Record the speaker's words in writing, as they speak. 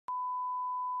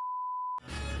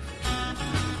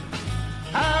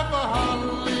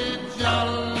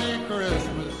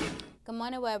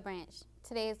morning, Web Branch.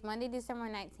 Today is Monday, December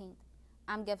 19th.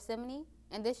 I'm Gethsemane,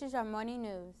 and this is your morning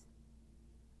news.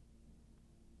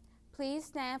 Please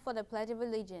stand for the Pledge of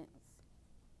Allegiance.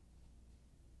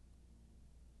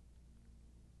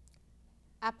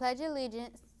 I pledge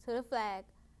allegiance to the flag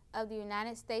of the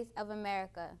United States of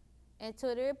America and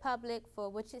to the republic for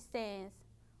which it stands,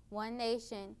 one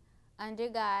nation, under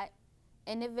God,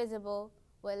 indivisible,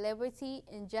 with liberty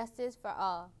and justice for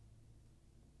all.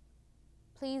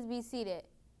 Please be seated.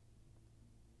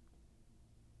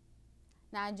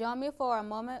 Now join me for a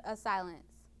moment of silence.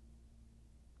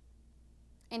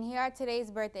 And here are today's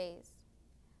birthdays: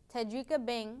 Tedrika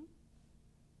Bing,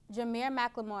 Jameer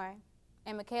McLemore,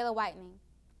 and Michaela Whitening.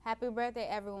 Happy birthday,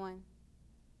 everyone.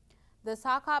 The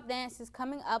Sock Hop Dance is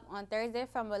coming up on Thursday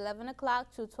from 11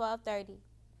 o'clock to 12:30.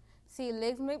 See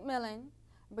Liz McMillan,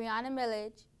 Brianna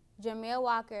Millage, Jameel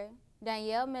Walker,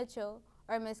 Danielle Mitchell,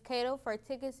 or Ms. Cato for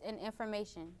tickets and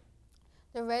information.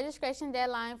 The registration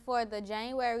deadline for the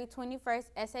January 21st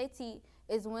SAT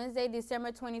is Wednesday,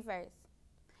 December 21st.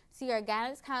 See your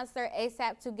guidance counselor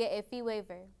ASAP to get a fee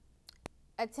waiver.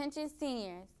 Attention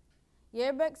seniors.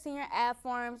 Yearbook senior ad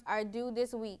forms are due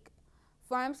this week.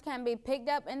 Forms can be picked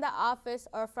up in the office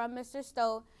or from Mr.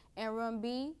 Stowe in room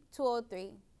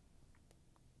B203.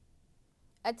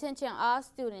 Attention all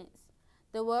students.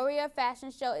 The Warrior Fashion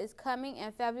Show is coming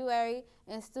in February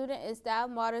and student and staff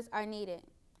models are needed.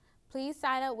 Please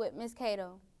sign up with Ms.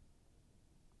 Cato.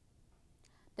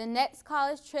 The next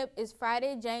college trip is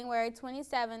Friday, January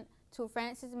 27th to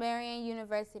Francis Marion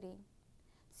University.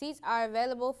 Seats are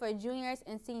available for juniors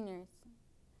and seniors.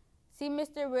 See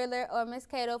Mr. Riddler or Ms.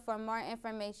 Cato for more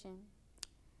information.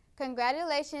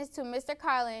 Congratulations to Mr.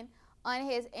 Carlin on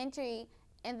his entry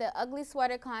in the Ugly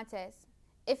Sweater Contest.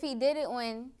 If he didn't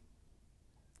win,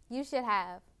 you should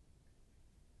have.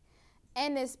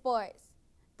 And in sports,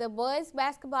 the boys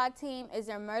basketball team is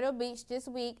in Myrtle Beach this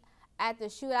week at the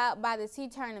Shootout by the Sea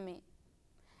tournament.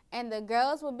 And the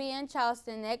girls will be in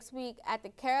Charleston next week at the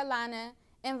Carolina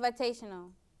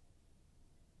Invitational.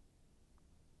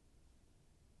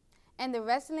 And the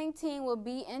wrestling team will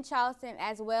be in Charleston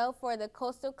as well for the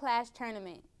Coastal Clash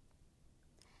tournament.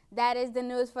 That is the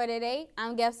news for today.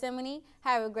 I'm Gethsemane.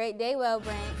 Have a great day, Well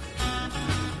Branch.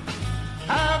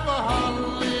 Have a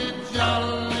holly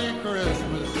jolly